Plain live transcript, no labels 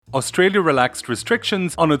Australia relaxed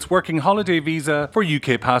restrictions on its working holiday visa for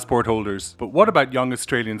UK passport holders. But what about young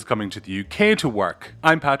Australians coming to the UK to work?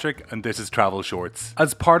 I'm Patrick and this is Travel Shorts.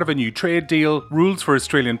 As part of a new trade deal, rules for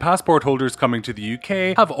Australian passport holders coming to the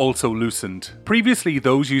UK have also loosened. Previously,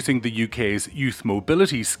 those using the UK's Youth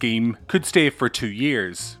Mobility Scheme could stay for 2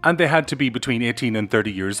 years, and they had to be between 18 and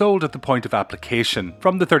 30 years old at the point of application.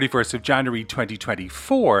 From the 31st of January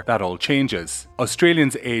 2024, that all changes.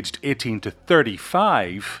 Australians aged 18 to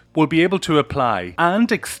 35 will be able to apply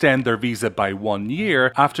and extend their visa by 1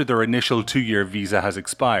 year after their initial 2-year visa has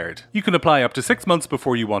expired. You can apply up to 6 months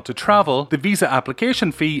before you want to travel. The visa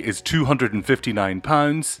application fee is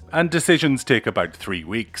 £259 and decisions take about 3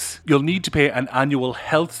 weeks. You'll need to pay an annual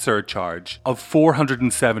health surcharge of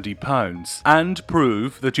 £470 and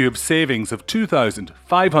prove that you have savings of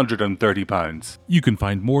 £2,530. You can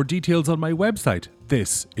find more details on my website.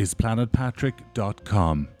 This is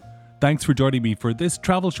planetpatrick.com. Thanks for joining me for this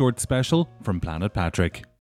Travel Short special from Planet Patrick.